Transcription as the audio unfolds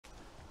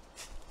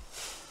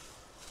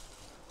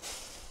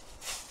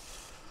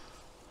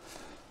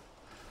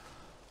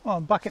Well,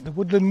 I'm back at the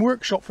Woodland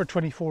workshop for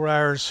 24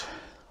 hours.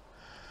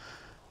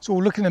 It's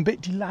all looking a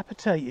bit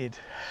dilapidated.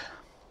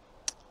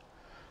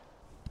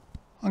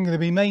 I'm going to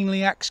be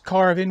mainly axe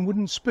carving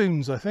wooden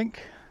spoons, I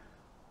think.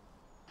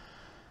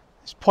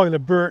 This pile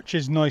of birch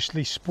is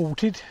nicely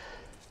spalted.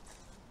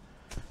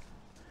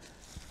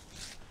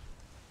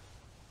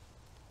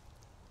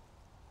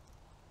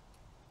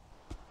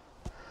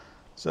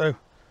 So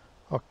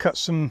I'll cut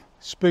some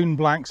spoon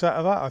blanks out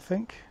of that, I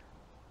think.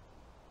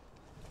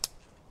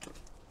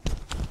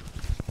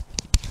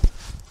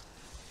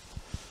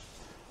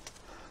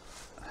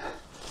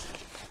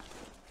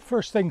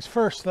 First things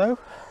first though,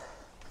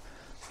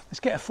 let's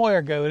get a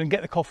fire going and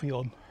get the coffee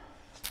on.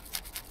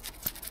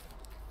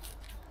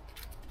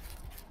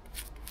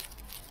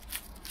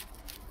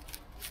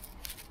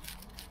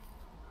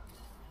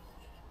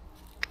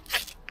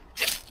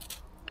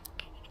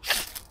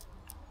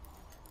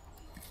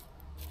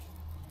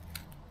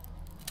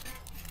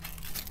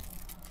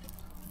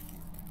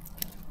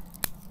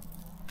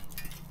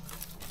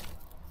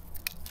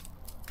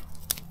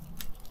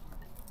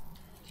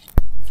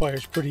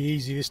 Fire's pretty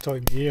easy this time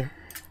of year.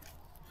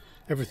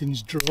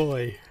 Everything's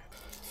dry.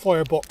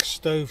 Firebox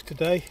stove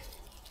today.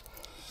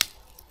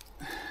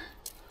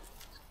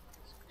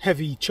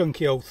 Heavy,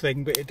 chunky old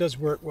thing, but it does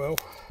work well.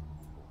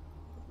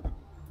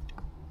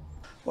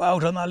 Well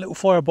done that little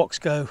firebox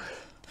go.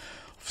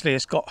 Obviously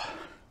it's got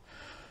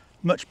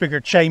a much bigger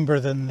chamber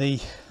than the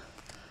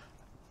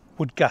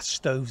wood gas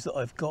stoves that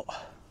I've got.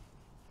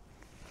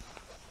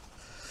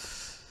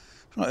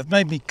 Right, I've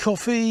made me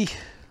coffee.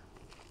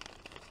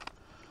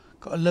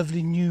 Got a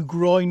lovely new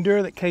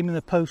grinder that came in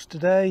the post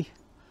today.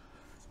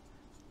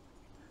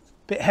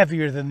 Bit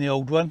heavier than the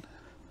old one,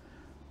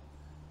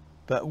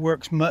 but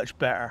works much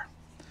better.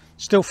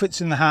 Still fits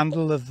in the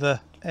handle of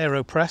the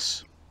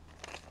AeroPress.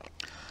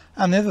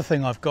 And the other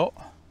thing I've got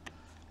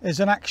is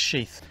an axe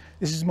sheath.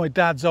 This is my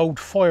dad's old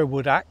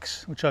firewood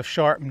axe, which I've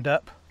sharpened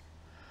up.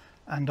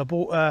 And I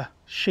bought a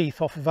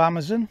sheath off of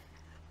Amazon.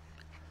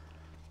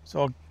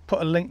 So I'll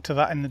put a link to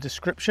that in the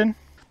description.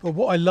 But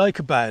what I like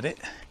about it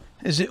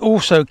is it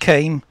also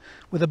came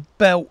with a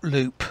belt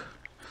loop,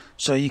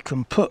 so you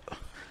can put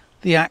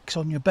the axe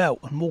on your belt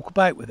and walk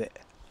about with it.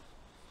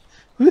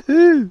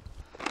 Woohoo!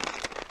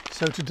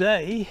 So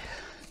today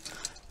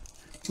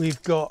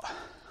we've got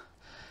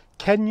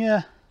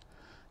Kenya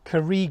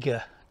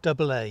Kariga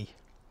AA.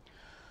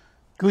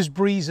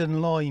 Gooseberries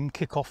and lime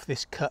kick off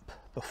this cup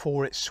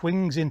before it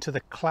swings into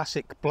the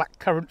classic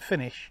blackcurrant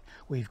finish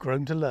we've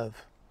grown to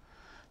love.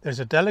 There's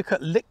a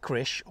delicate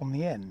licorice on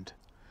the end,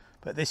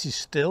 but this is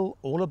still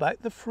all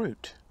about the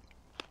fruit.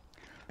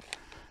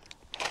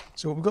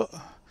 So we've got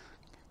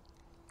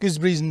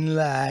gooseberries and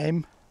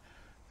lime,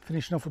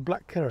 finishing off with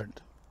blackcurrant.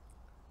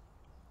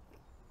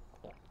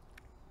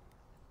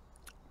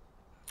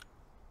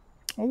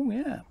 Oh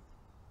yeah.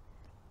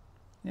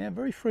 Yeah,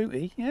 very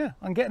fruity. Yeah,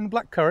 I'm getting the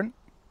blackcurrant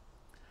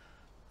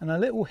and a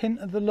little hint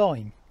of the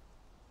lime.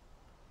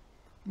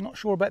 I'm not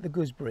sure about the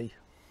gooseberry.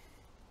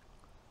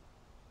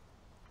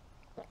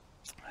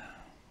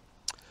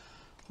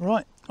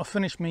 Right, I've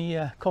finished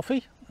my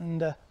coffee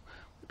and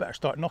we better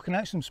start knocking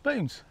out some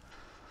spoons.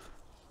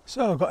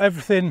 So I've got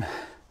everything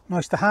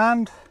nice to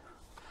hand.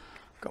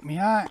 Got my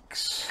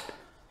axe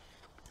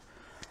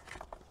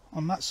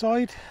on that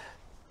side,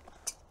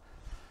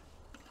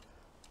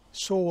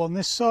 saw on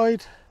this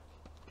side,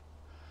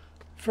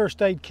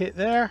 first aid kit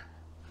there,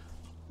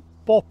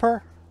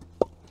 bopper,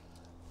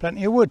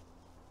 plenty of wood.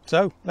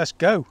 So let's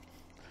go.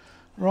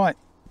 Right.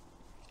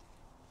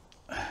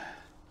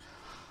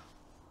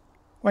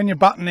 When you're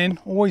battening,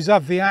 always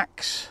have the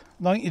axe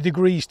 90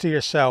 degrees to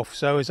yourself,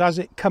 so as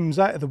it comes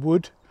out of the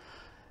wood,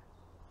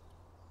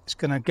 it's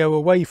going to go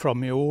away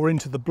from you or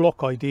into the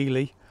block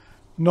ideally,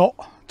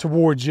 not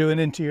towards you and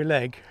into your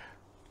leg.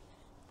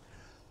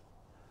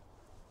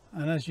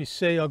 And as you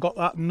see, I got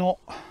that knot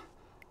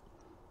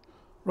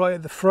right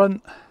at the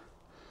front.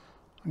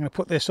 I'm going to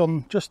put this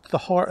on just the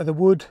heart of the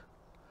wood,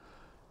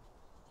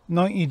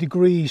 90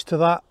 degrees to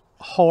that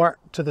heart,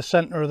 to the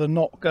center of the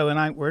knot going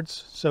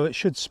outwards, so it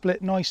should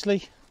split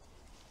nicely.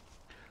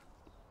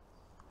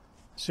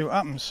 See what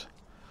happens.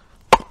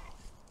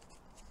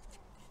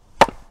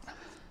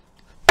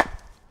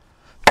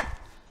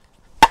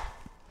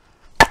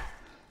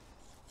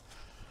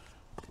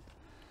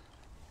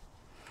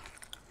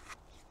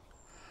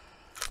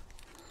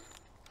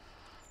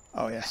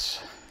 Oh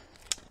yes,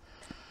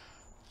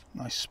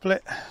 nice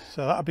split.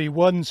 So that'll be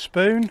one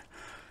spoon.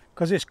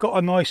 Because it's got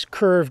a nice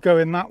curve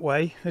going that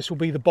way, this will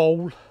be the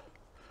bowl,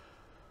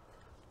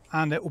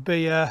 and it will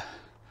be a,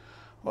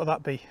 what'll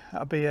that be?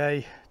 That'll be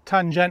a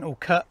tangential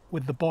cut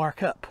with the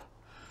bark up.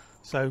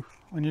 So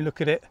when you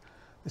look at it,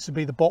 this will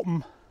be the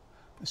bottom,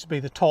 this will be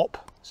the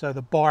top, so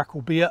the bark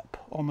will be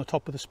up on the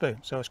top of the spoon.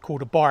 So it's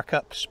called a bark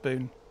up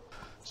spoon.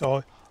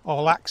 So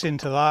I'll axe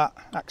into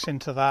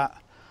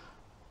that,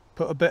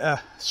 put a bit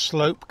of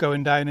slope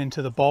going down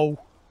into the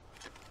bowl,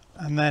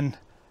 and then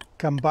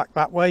come back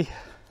that way,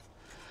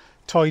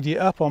 tidy it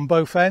up on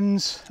both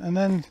ends, and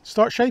then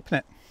start shaping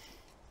it.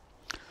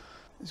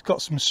 It's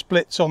got some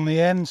splits on the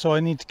end, so I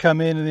need to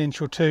come in an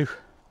inch or two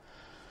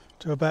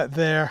to about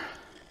there,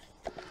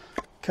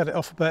 cut it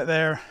off about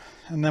there,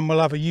 and then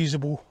we'll have a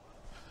usable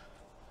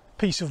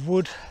piece of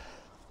wood.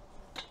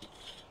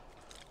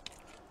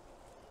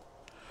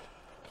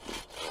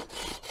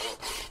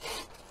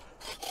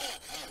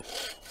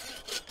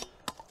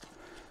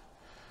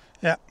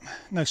 Yeah,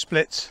 no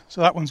splits,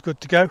 so that one's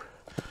good to go.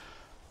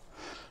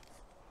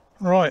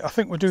 Right, I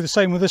think we'll do the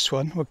same with this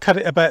one. We'll cut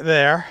it about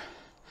there,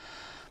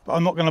 but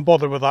I'm not going to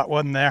bother with that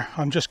one there.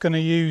 I'm just going to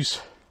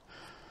use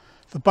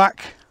the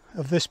back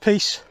of this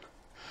piece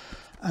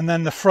and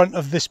then the front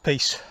of this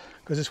piece,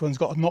 because this one's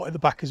got a knot at the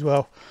back as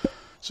well.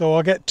 So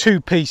I'll get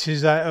two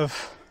pieces out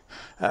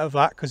of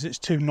that because it's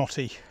too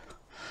knotty.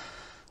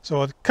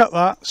 So I'll cut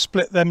that,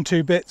 split them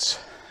two bits,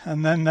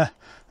 and then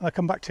I'll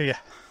come back to you.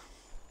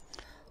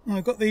 Now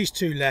I've got these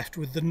two left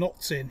with the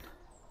knots in,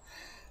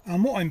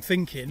 and what I'm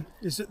thinking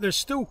is that there's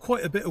still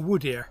quite a bit of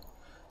wood here.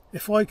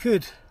 If I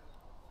could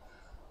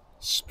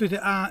split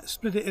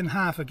it in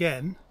half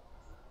again,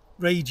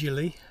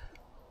 radially,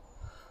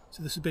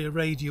 so this would be a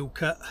radial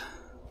cut,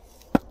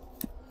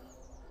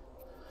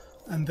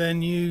 and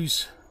then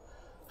use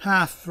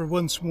half for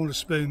one smaller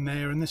spoon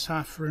there and this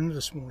half for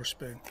another smaller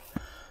spoon.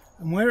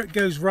 And where it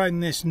goes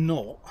round this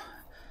knot,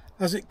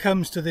 as it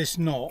comes to this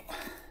knot,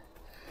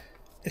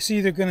 it's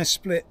either going to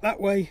split that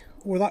way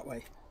or that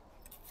way.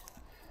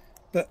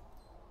 But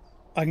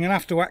I'm going to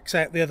have to wax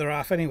out the other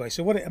half anyway.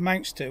 So what it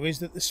amounts to is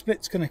that the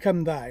split's going to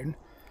come down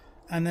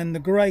and then the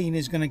grain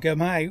is going to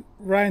come out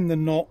round the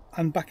knot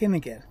and back in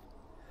again.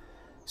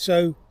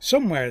 So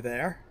somewhere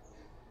there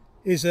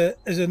is a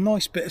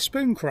nice bit of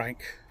spoon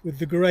crank with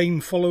the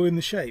grain following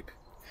the shape.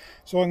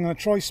 So I'm going to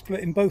try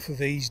splitting both of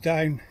these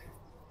down,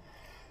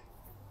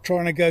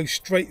 trying to go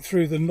straight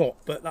through the knot,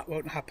 but that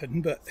won't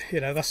happen. But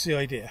you know, that's the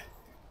idea.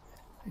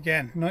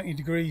 Again, 90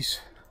 degrees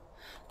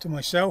to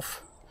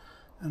myself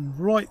and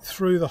right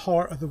through the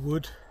heart of the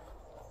wood.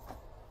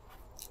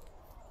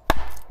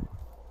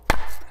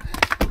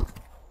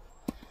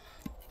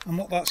 And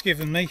what that's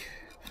given me,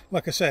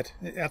 like I said,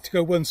 it had to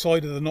go one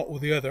side of the knot or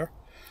the other.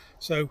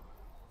 So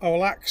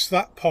I'll axe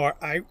that part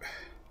out,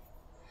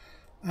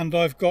 and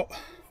I've got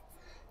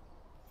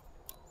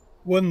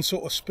one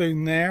sort of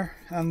spoon there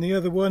and the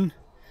other one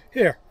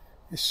here.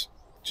 It's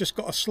just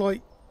got a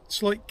slight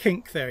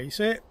kink there, you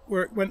see it,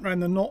 where it went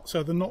round the knot,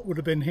 so the knot would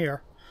have been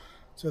here.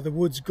 So the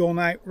wood's gone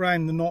out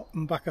round the knot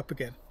and back up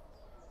again.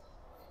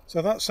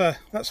 So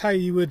that's how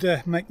you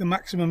would make the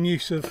maximum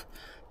use of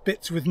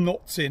bits with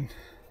knots in.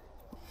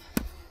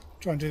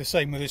 Try and do the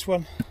same with this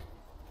one.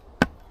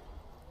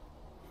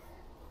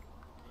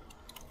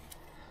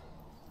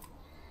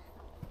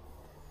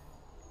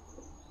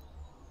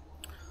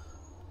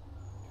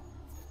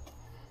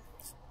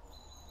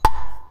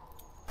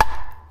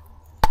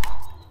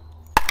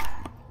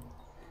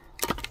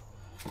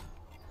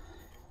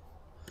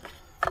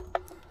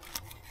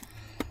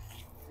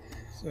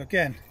 So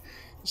again,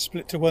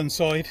 split to one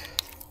side,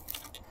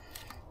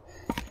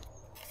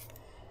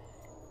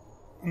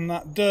 and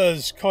that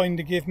does kind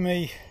of give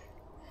me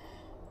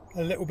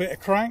a little bit of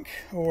crank,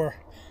 or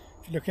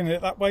if you're looking at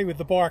it that way with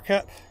the bar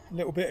cap, a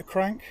little bit of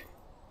crank.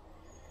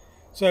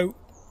 So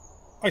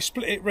I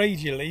split it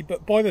radially,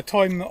 but by the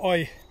time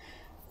that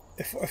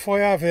if I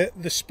have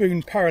the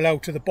spoon parallel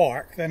to the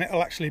bark, then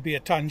it'll actually be a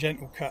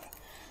tangential cut.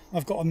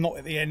 I've got a knot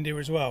at the end here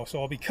as well,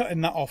 so I'll be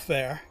cutting that off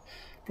there.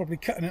 Probably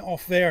cutting it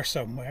off there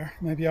somewhere,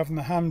 maybe having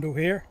the handle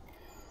here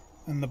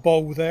and the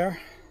bowl there.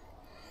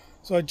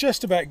 So I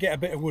just about get a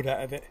bit of wood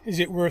out of it. Is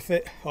it worth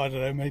it? I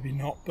don't know, maybe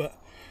not, but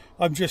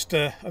I'm just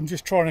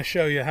trying to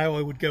show you how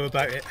I would go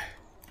about it.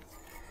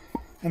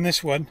 And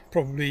this one,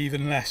 probably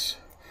even less.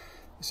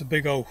 It's a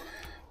big old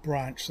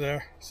branch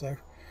there, so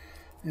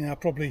yeah,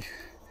 probably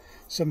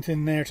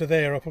something there to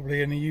there. I'll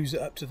probably only use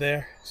it up to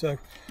there, so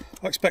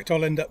I expect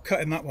I'll end up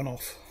cutting that one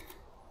off.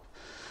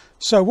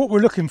 So what we're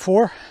looking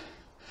for,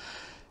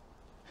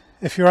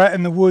 if you're out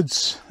in the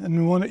woods and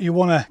you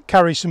want to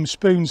carry some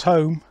spoons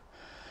home,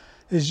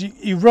 is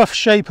you rough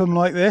shape them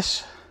like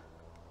this.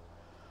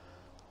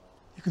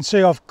 You can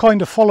see I've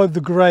kind of followed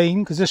the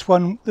grain, because this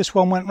one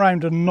went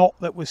round a knot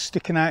that was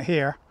sticking out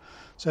here.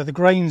 So the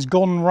grain's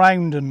gone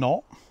round a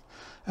knot,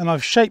 and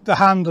I've shaped the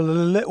handle a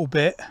little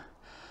bit.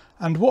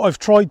 And what I've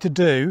tried to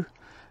do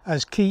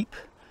is keep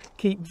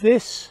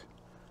this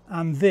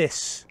and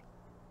this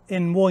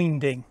in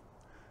winding,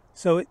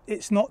 so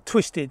it's not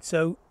twisted.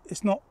 So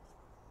it's not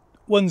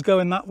one's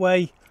going that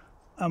way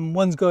and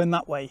one's going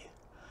that way.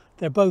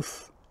 They're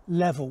both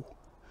level.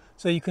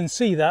 So you can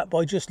see that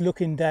by just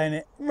looking down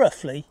it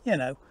roughly, you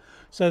know.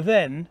 So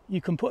then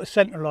you can put a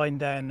centre line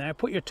down there,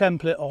 put your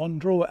template on,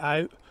 draw it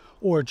out,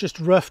 or just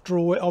rough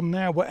draw it on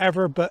there,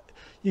 whatever, but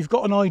you've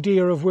got an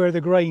idea of where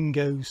the grain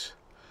goes.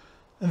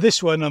 And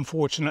this one,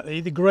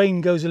 unfortunately, the grain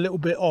goes a little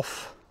bit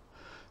off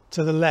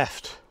to the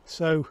left.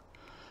 So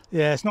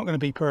yeah, it's not going to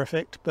be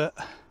perfect, but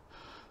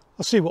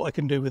I'll see what I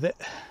can do with it.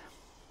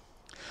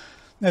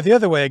 Now the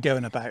other way of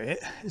going about it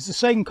is the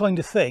same kind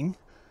of thing.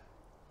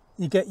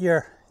 You get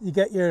your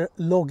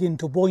log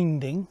into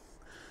winding,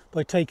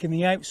 by taking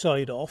the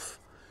outside off.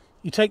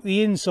 You take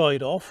the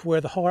inside off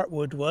where the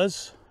heartwood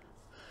was,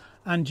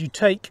 and you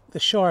take the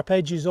sharp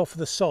edges off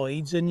the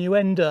sides, and you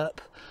end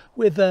up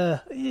with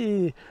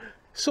a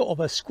sort of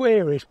a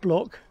squarish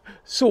block.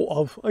 Sort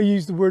of, I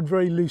use the word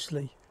very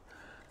loosely.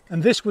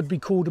 And this would be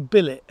called a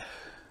billet.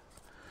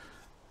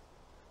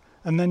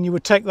 And then you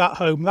would take that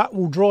home. That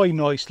will dry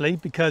nicely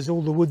because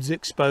all the wood's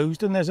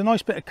exposed, and there's a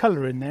nice bit of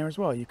colour in there as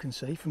well, you can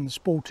see from the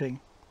spalting.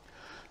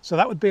 So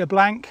that would be a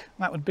blank,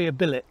 that would be a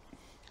billet.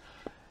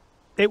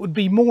 It would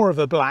be more of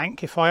a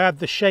blank if I had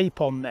the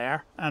shape on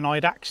there and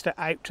I'd axed it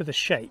out to the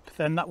shape,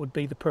 then that would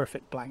be the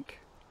perfect blank.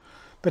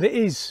 But it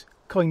is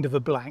kind of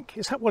a blank.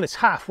 It's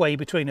halfway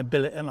between a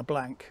billet and a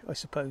blank, I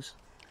suppose.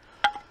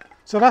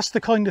 So that's the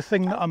kind of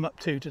thing that I'm up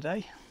to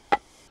today.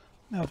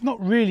 Now, I've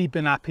not really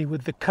been happy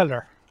with the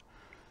colour.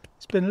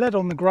 It's been led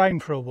on the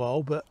ground for a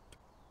while, but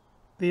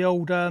the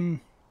old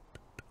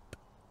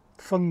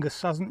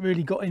fungus hasn't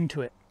really got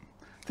into it.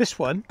 This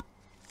one,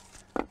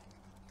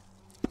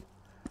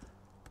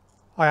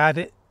 I had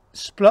it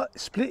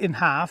split in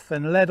half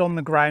and led on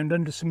the ground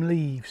under some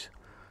leaves.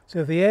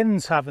 So the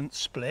ends haven't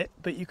split,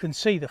 but you can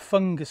see the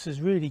fungus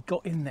has really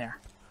got in there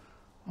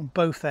on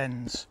both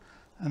ends.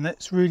 And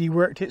that's really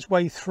worked its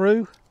way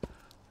through.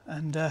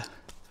 And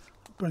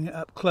bring it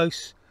up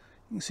close.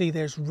 You can see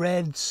there's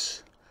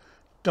reds,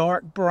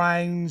 dark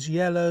browns,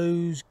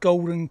 yellows,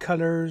 golden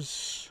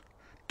colours,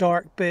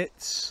 dark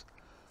bits.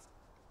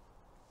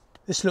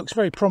 This looks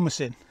very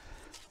promising.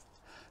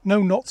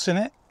 No knots in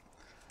it.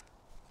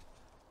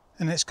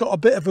 And it's got a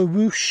bit of a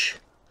whoosh.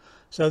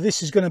 So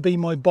this is going to be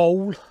my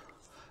bowl,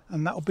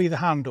 and that'll be the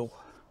handle.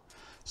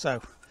 So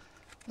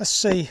let's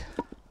see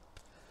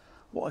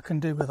what I can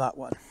do with that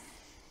one.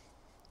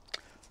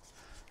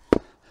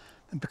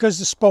 And because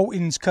the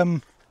spaltings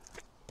come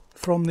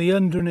from the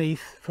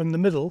underneath, from the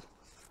middle,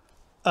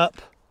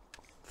 up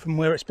from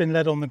where it's been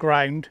led on the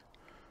ground,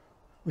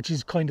 which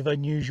is kind of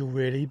unusual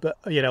really, but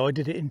you know, I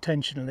did it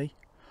intentionally.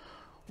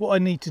 What I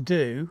need to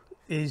do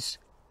is,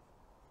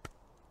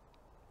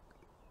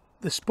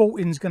 the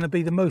spalting's going to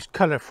be the most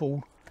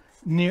colourful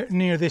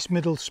near this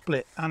middle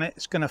split, and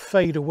it's going to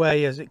fade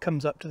away as it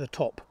comes up to the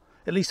top.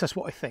 At least that's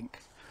what I think.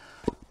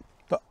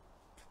 But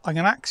I'm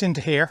going to axe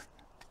into here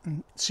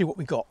and see what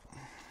we got.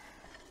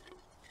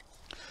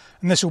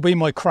 And this will be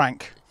my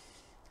crank.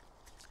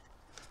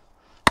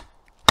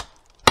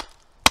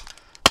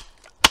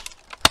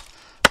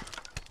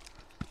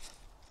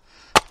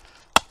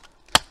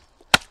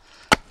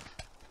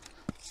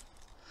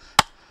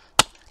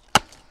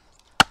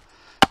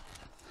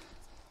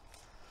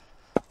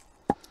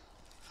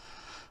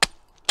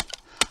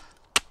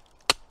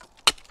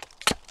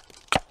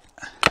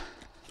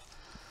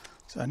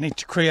 So I need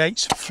to create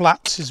some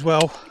flats as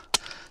well,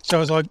 so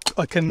as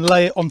I can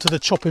lay it onto the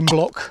chopping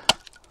block.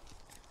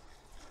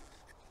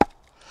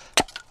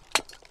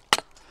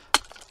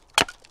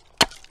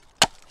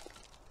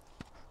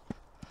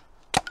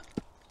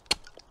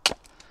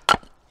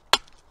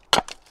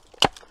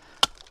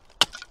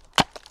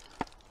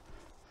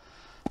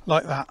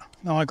 Like that.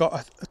 Now I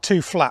got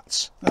two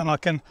flats, and I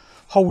can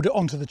hold it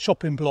onto the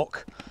chopping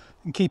block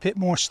and keep it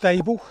more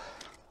stable,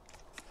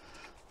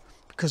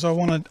 because I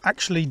want to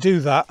actually do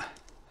that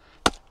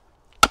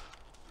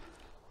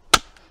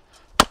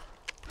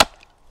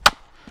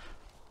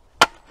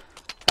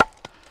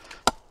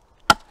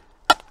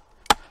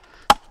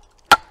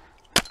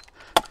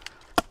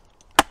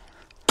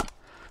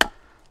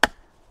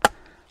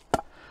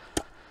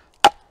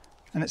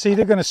and it's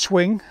either going to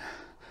swing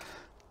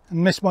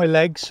and miss my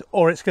legs,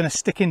 or it's going to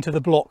stick into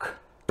the block.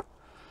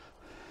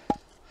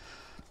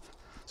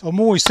 So I'm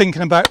always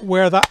thinking about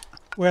where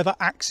that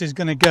axe is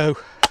going to go.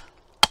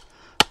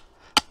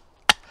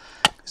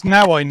 Because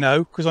now I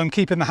know, because I'm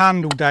keeping the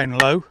handle down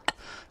low,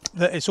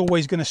 that it's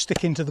always going to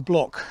stick into the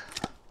block.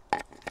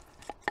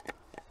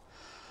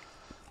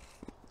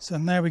 So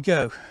there we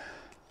go.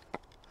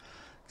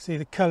 See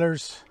the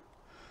colours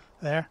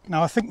there.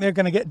 Now I think they're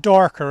going to get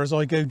darker as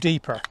I go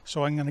deeper,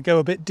 so I'm going to go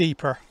a bit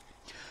deeper.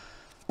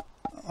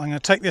 I'm going to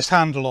take this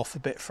handle off a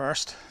bit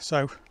first,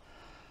 so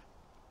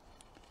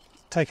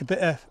take a bit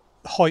of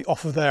height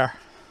off of there.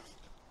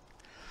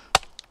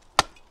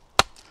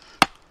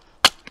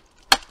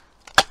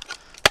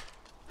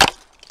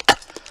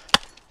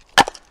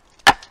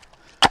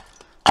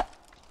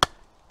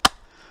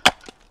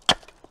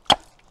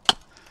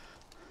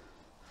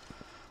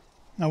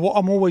 Now what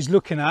I'm always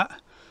looking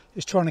at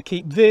is trying to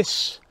keep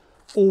this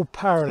all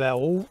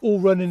parallel, all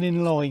running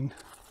in line,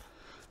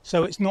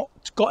 so it's not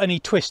got any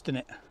twist in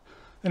it.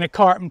 In a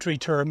carpentry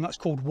term, that's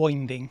called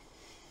winding.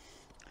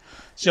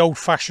 It's the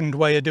old-fashioned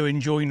way of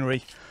doing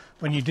joinery,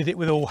 when you did it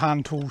with all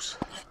hand tools.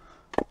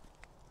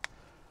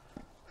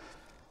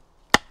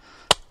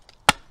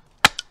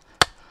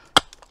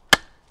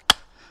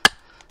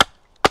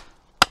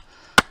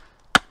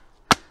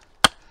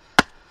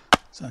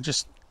 So I'm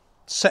just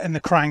setting the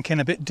crank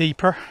in a bit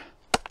deeper.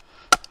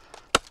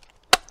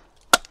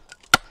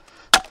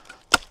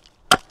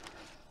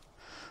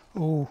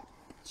 Oh,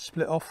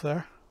 split off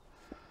there.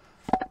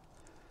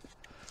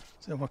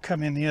 So we'll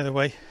come in the other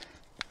way.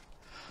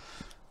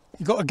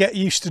 You've got to get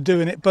used to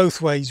doing it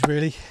both ways,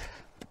 really.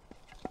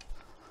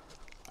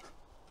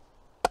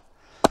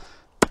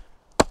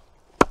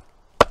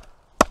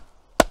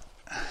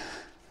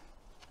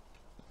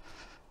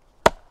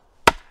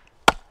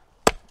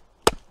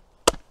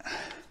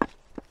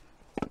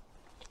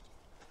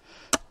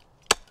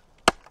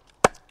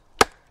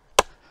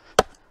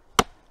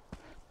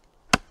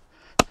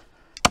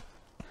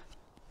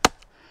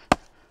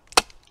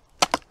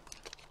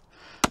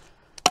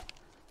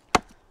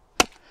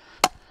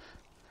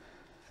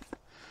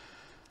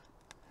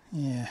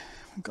 Yeah,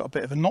 I've got a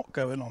bit of a knot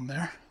going on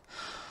there.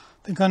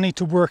 I think I need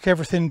to work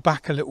everything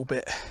back a little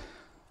bit.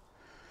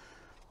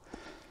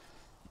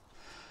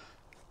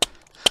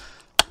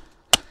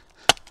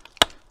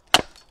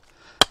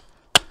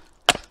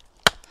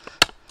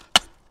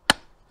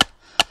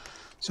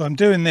 So I'm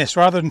doing this,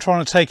 rather than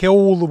trying to take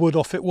all the wood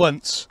off at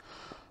once,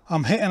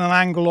 I'm hitting an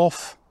angle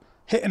off,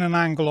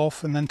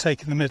 and then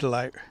taking the middle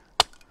out.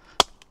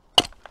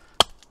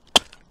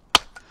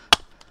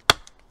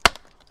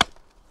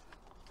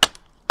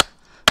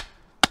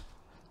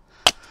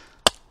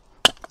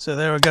 So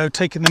there we go,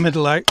 taking the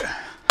middle out.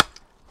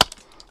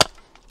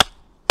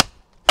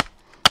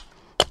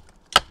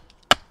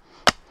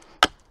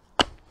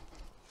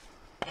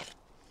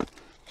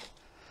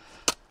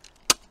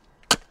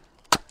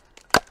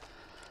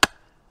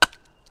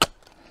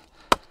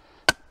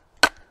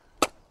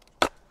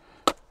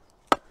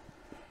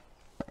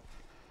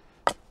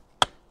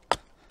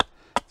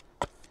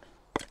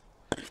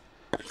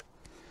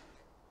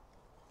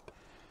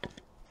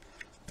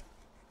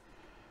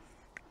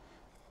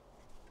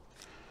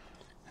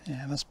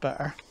 Yeah, that's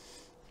better.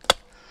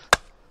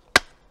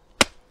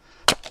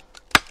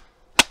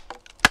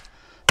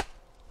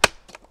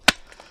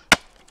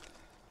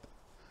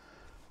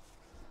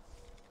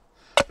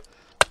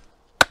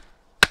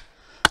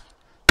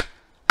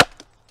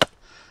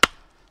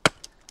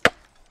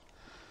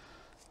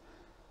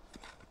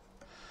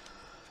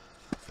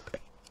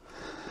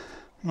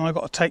 Now I've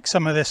got to take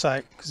some of this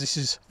out because this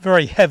is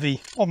very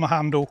heavy on the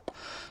handle,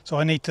 so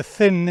I need to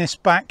thin this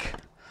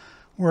back,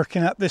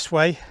 working up this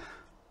way.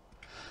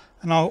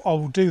 And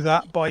I'll do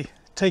that by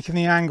taking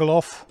the angle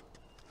off,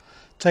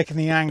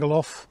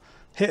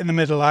 hitting the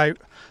middle out,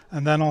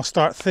 and then I'll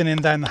start thinning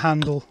down the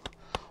handle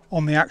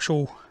on the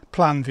actual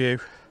plan view.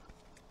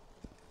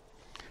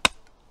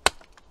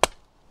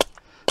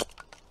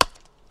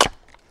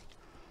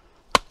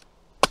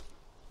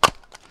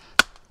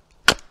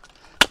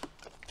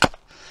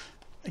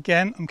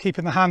 Again, I'm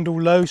keeping the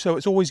handle low so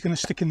it's always going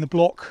to stick in the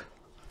block.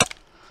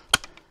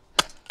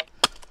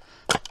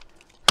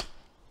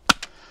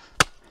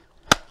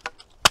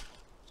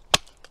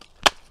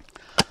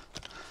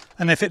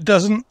 And if it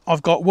doesn't,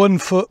 I've got one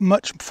foot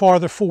much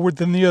farther forward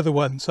than the other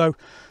one, so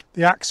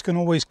the axe can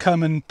always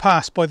come and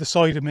pass by the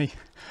side of me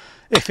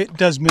if it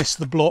does miss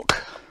the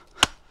block.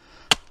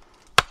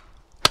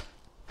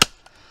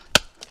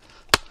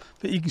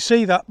 But you can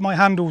see that my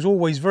handle's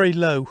always very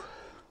low.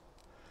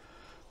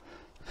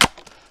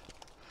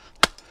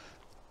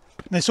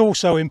 This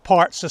also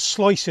imparts a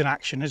slicing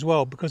action as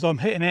well, because I'm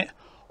hitting it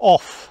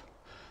off,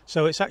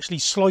 so it's actually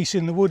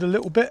slicing the wood a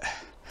little bit.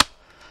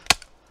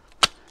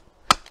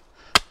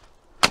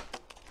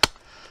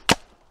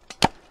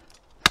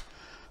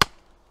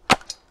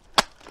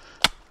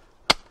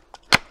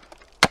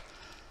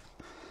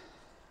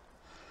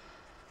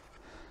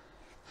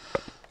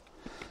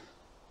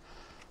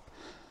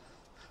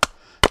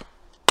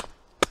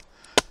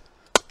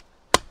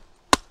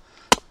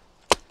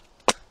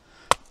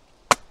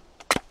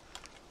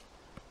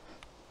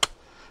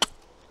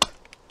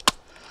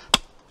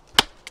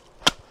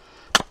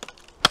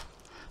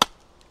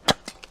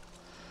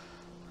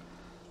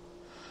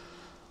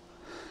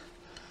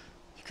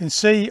 You can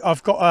see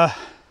I've got a,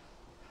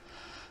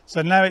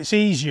 so now it's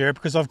easier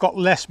because I've got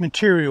less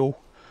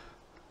material.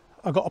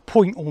 I've got a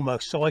point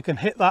almost, so I can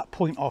hit that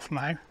point off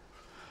now.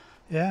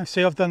 Yeah,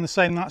 see, I've done the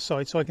same that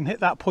side, so I can hit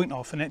that point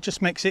off, and it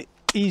just makes it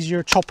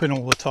easier chopping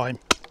all the time.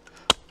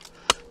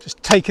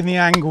 Just taking the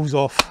angles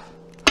off.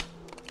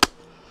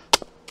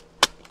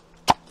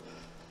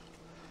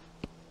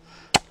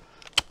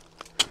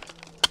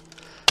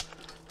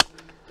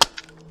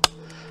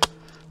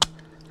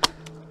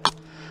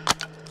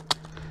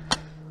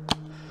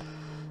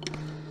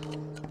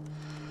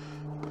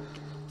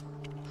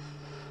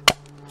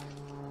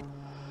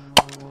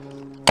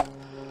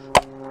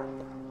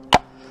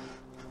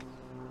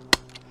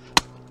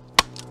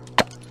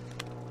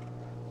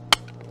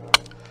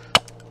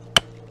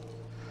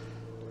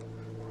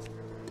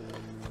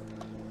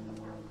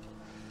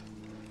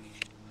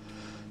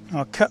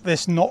 I'll cut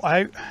this knot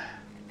out.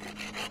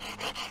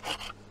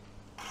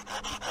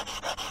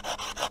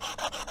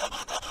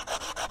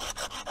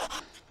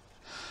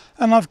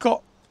 And I've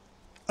got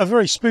a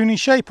very spoony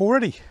shape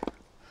already.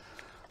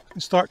 I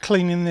can start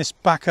cleaning this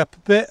back up a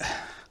bit.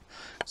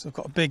 So I've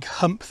got a big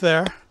hump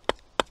there.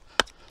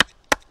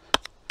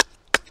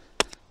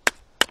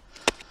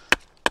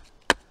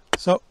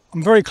 So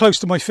I'm very close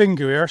to my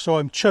finger here, so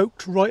I'm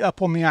choked right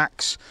up on the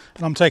axe,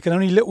 and I'm taking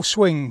only little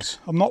swings.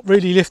 I'm not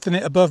really lifting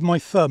it above my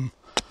thumb.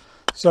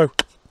 So,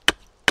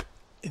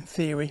 in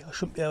theory, I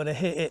shouldn't be able to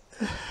hit it.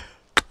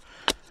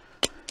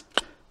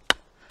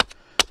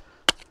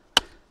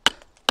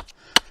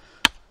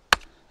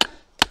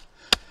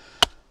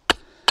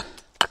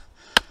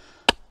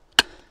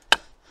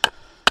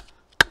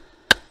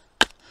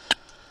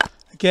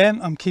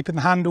 Again, I'm keeping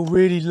the handle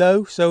really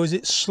low so as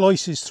it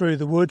slices through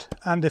the wood,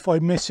 and if I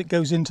miss it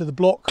goes into the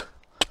block.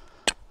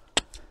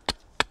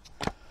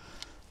 You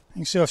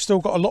can see I've still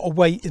got a lot of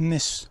weight in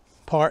this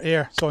part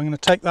here, so I'm going to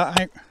take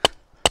that out.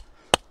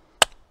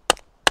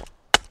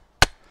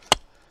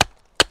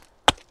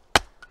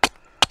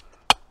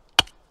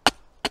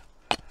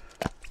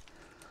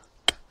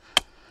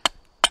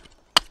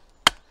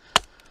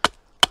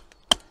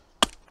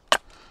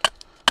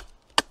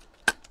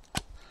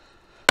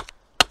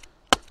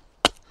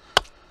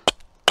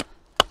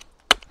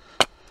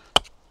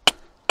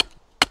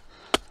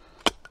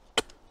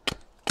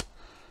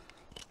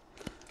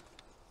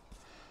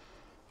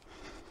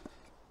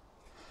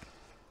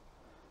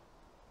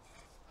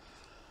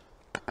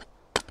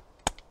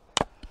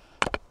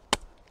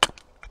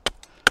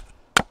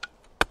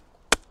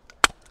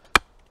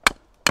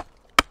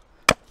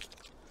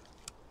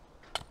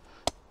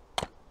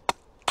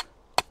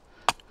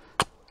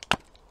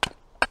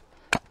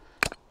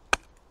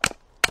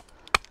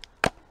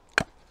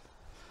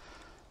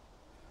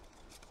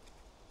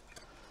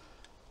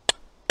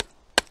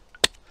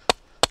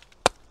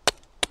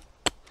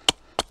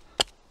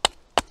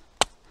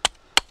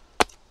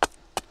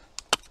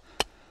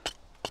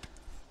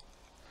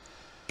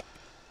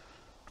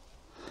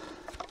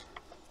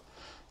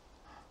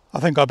 I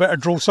think I better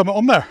draw something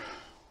on there.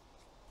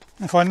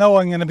 If I know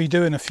I'm going to be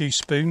doing a few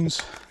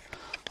spoons,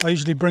 I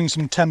usually bring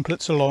some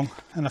templates along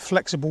and a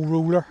flexible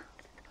ruler.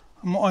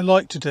 And what I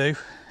like to do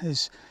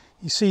is,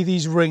 you see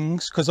these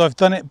rings, because I've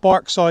done it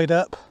bark side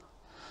up.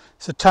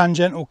 It's a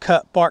tangential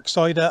cut bark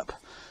side up,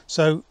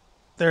 so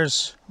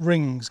there's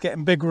rings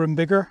getting bigger and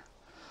bigger.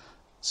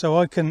 So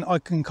I can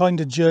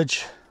kind of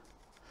judge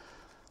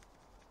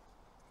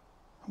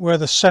where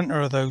the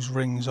center of those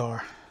rings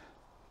are.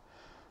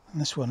 And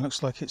this one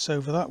looks like it's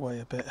over that way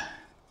a bit.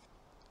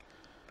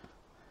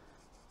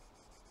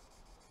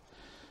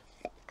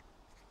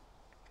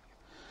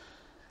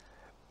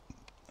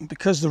 And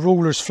because the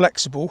ruler's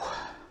flexible,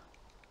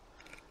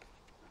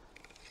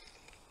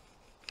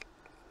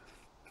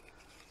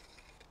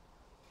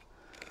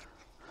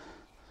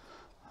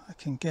 I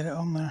can get it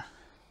on there.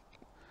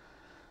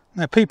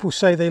 Now people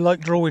say they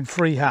like drawing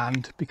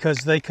freehand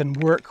because they can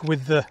work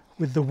with the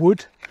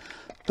wood,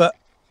 but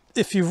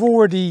if you've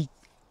already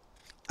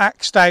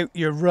axed out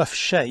your rough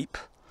shape,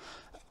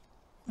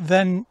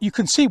 then you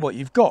can see what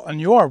you've got,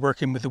 and you are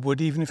working with the wood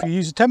even if you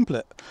use a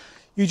template.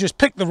 You just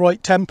pick the right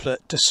template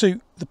to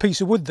suit the piece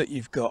of wood that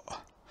you've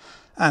got,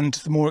 and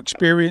the more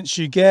experience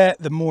you get,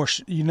 the more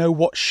you know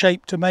what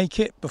shape to make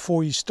it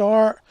before you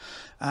start,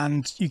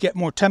 and you get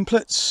more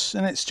templates,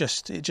 and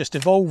it just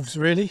evolves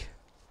really.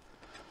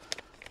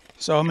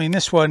 So I mean,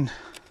 this one's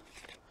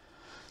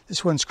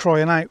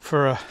crying out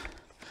for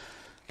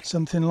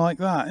something like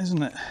that,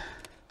 isn't it?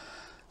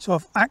 So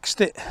I've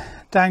axed it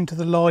down to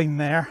the line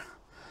there,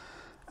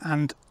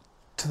 and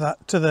to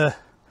the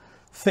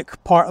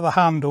thick part of the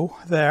handle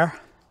there.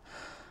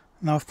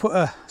 Now I've put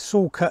a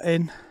saw cut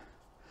in,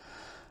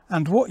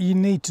 and what you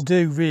need to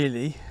do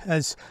really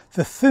is,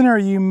 the thinner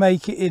you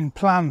make it in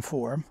plan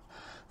form,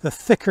 the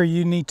thicker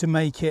you need to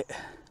make it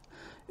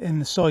in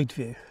the side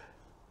view.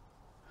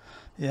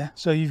 Yeah,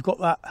 so you've got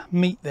that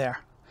meat there,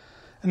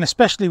 and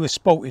especially with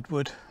spalted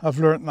wood, I've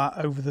learnt that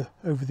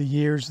over the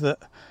years, that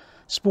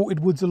spalted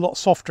wood's a lot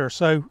softer.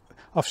 So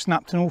I've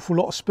snapped an awful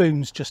lot of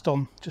spoons just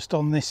on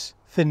this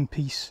thin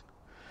piece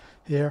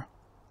here.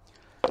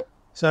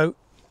 So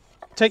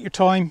take your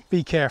time,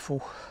 be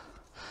careful.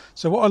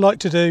 So what I like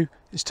to do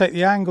is take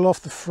the angle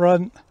off the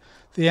front,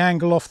 the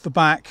angle off the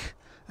back,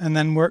 and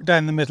then work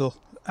down the middle,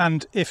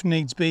 and if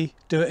needs be,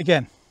 do it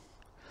again.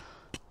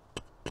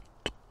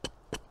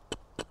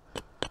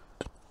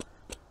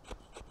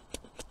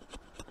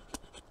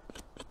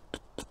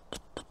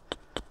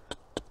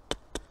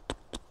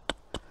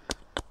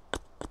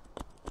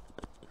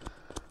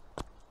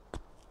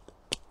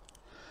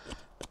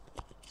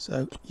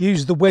 So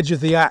use the wedge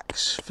of the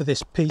axe for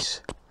this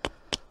piece,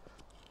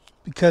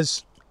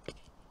 because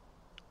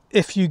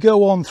if you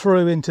go on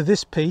through into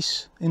this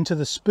piece, into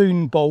the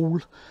spoon bowl,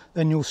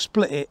 then you'll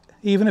split it.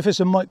 Even if it's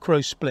a micro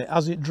split,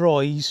 as it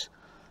dries,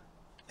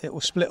 it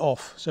will split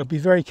off. So be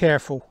very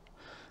careful.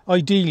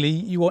 Ideally,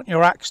 you want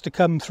your axe to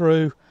come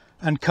through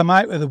and come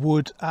out of the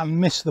wood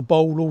and miss the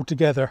bowl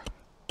altogether.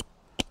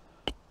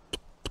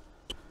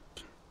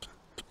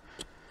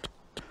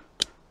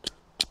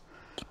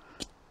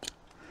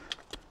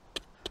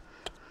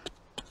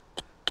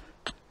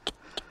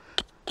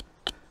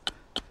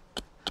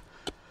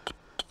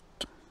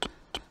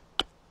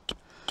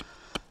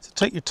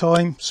 Take your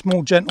time,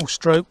 small gentle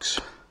strokes,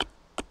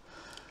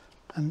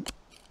 and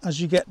as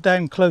you get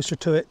down closer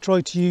to it,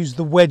 try to use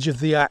the wedge of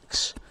the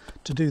axe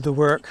to do the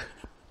work.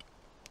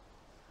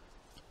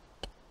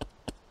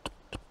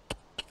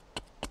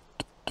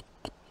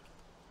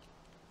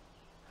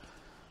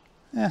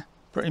 Yeah,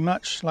 pretty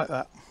much like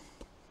that.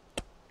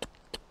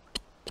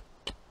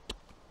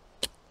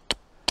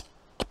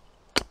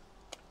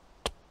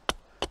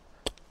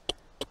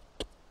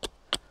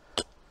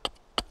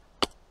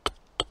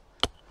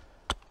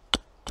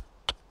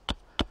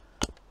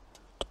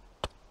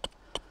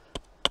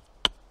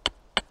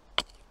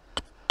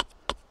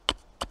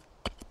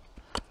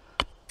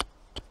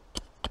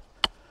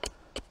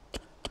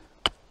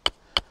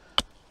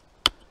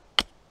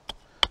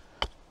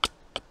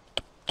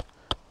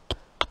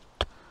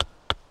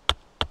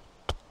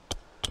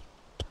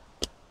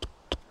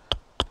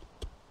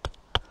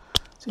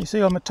 So you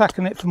see I'm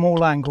attacking it from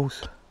all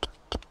angles.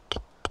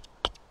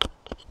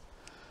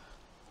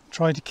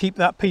 Try to keep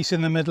that piece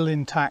in the middle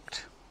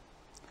intact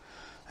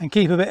and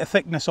keep a bit of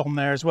thickness on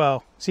there as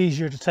well. It's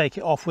easier to take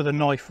it off with a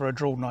knife or a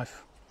draw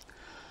knife.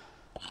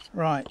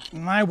 Right,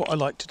 now what I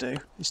like to do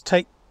is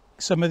take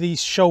some of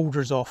these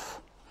shoulders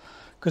off,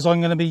 because I'm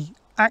going to be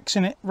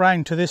axing it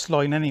round to this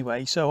line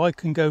anyway, so I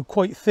can go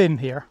quite thin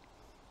here.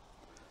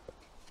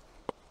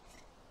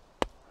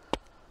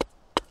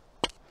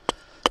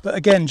 But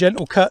again,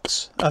 gentle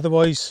cuts,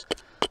 otherwise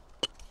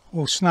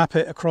we'll snap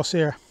it across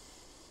here.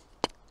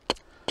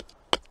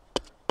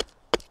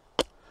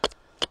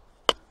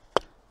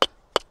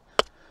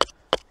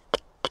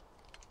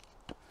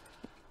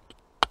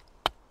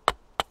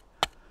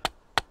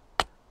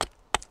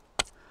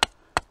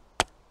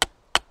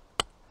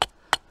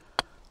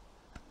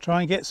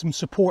 Try and get some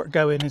support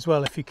going as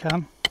well if you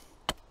can.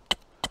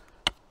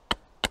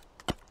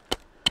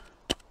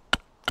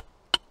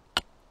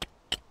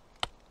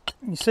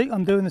 You see,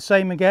 I'm doing the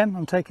same again.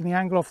 I'm taking the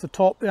angle off the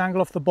top, the angle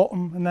off the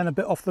bottom, and then a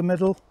bit off the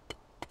middle.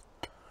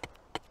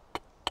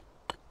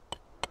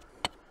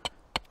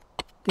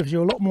 Gives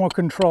you a lot more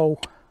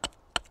control.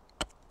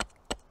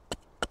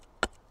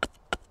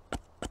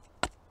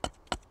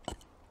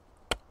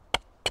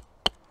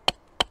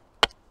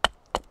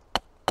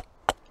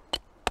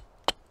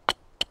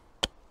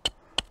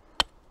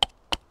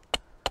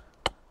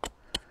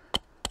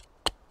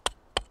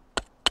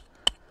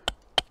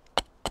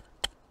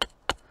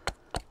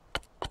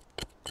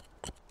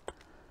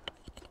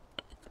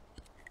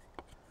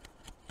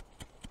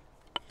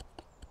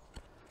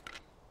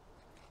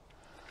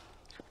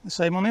 The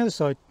same on the other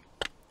side.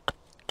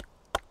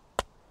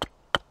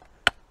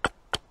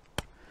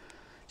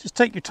 Just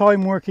take your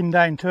time working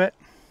down to it,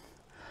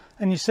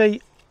 and you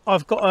see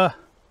I've got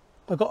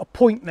a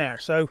point there,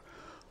 so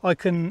I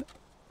can,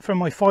 from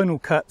my final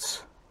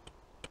cuts,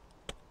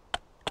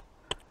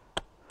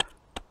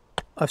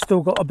 I've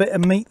still got a bit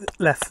of meat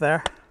left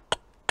there.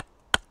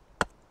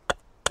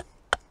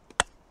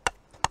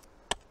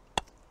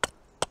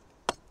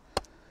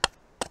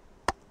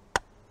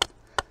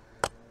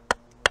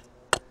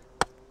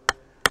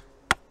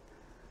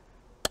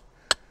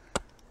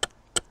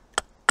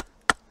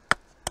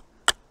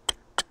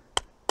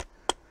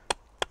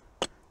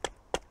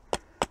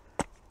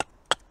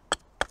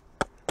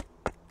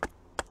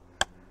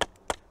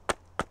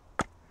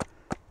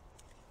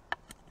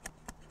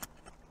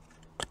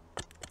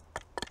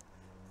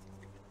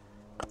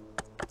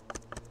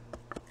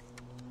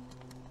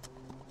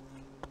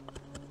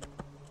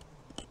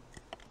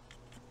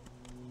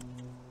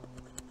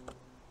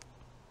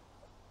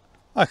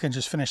 I can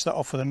just finish that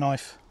off with a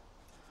knife.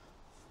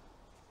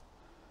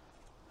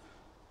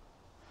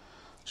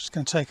 Just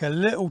going to take a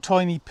little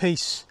tiny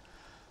piece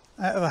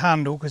out of the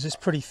handle because it's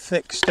pretty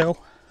thick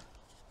still.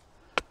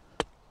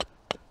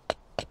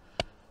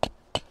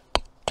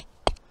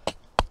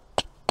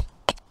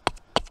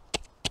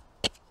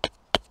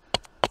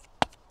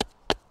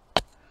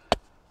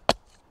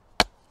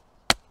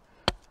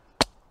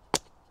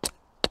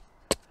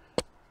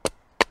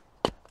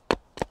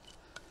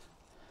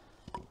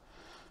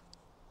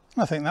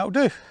 I think that'll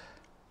do.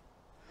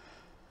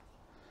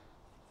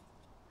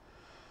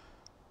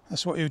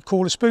 That's what you would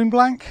call a spoon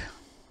blank.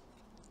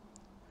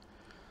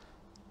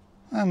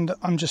 And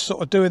I'm just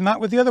sort of doing that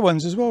with the other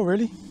ones as well,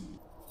 really.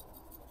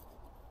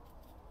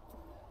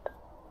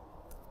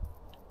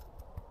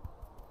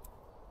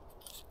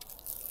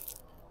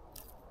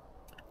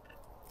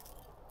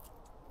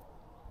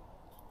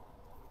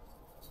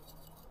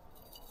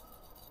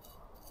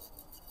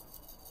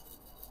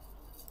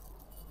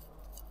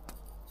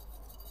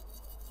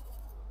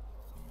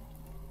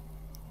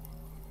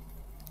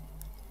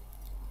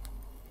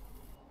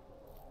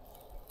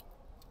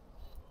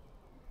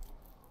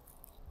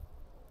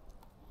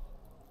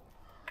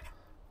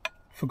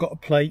 Forgot a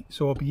plate,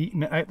 so I'll be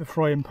eating it out the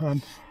frying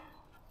pan.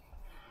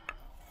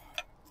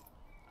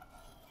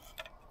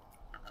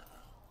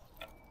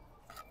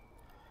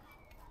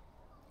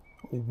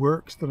 It all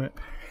works, doesn't it?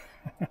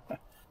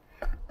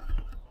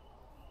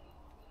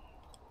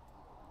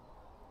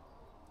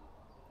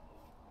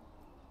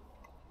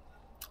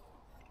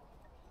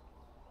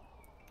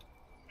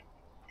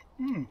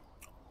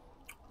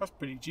 That's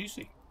pretty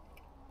juicy.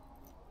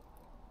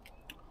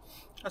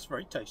 That's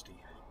very tasty.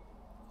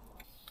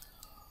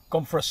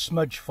 Gone for a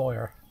smudge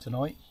fire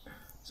tonight,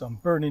 so I'm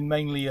burning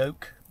mainly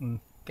oak and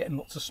getting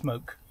lots of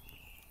smoke.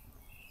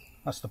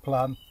 That's the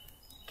plan.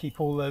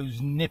 Keep all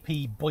those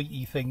nippy,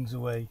 bitey things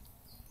away.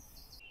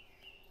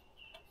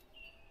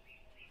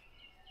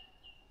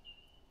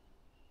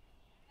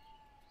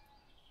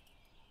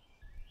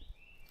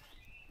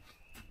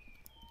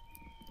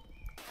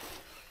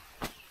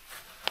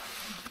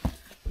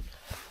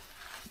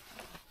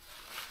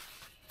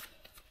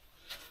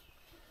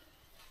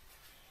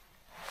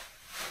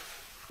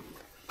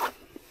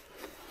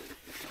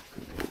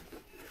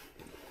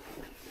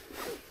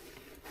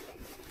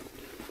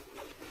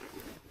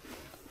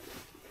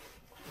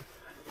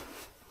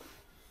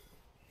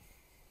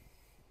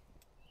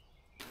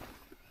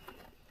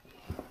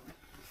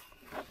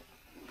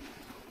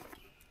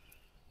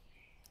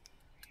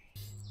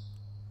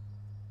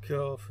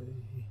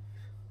 Coffee.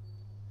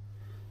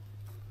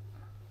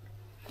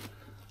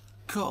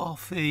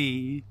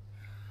 Coffee.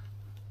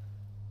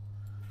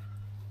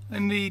 I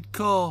need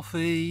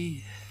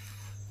coffee.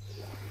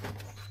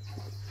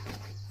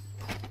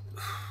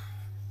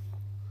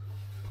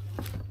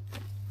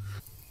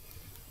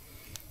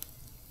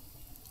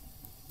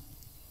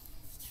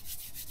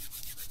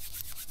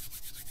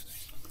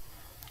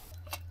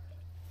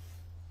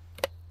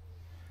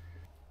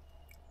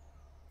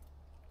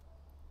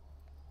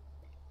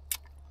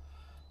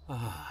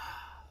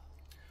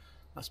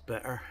 That's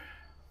better.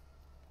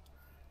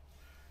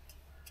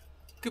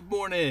 Good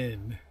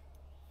morning.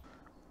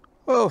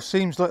 Well,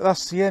 seems like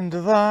that's the end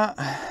of that.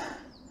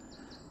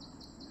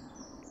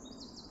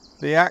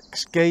 The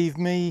axe gave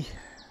me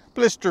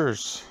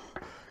blisters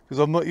because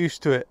I'm not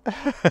used to it.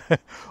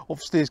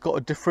 Obviously it's got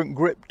a different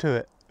grip to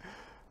it.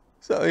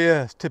 So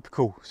yeah, it's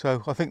typical.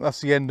 So I think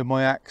that's the end of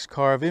my axe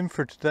carving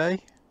for today.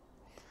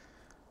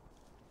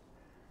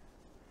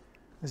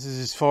 This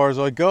is as far as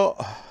I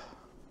got.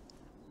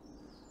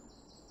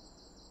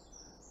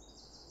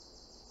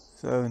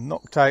 So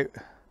knocked out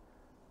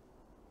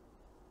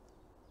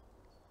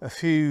a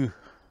few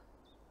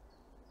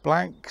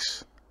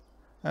blanks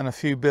and a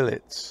few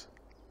billets.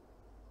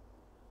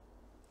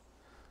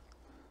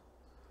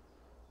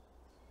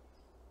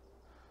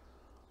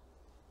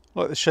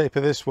 Like the shape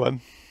of this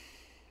one.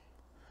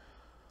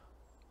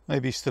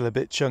 Maybe still a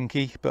bit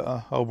chunky,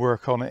 but I'll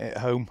work on it at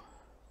home.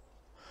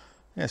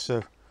 Yeah,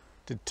 so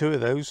did 2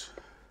 of those.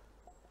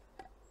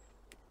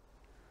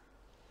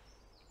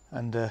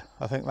 And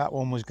I think that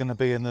one was going to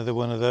be another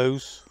one of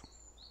those.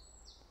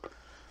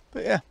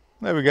 But yeah,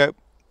 there we go.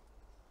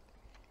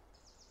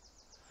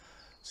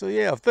 So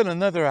yeah, I've done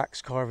another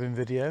axe carving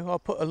video. I'll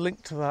put a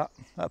link to that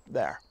up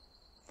there.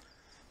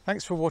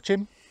 Thanks for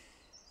watching.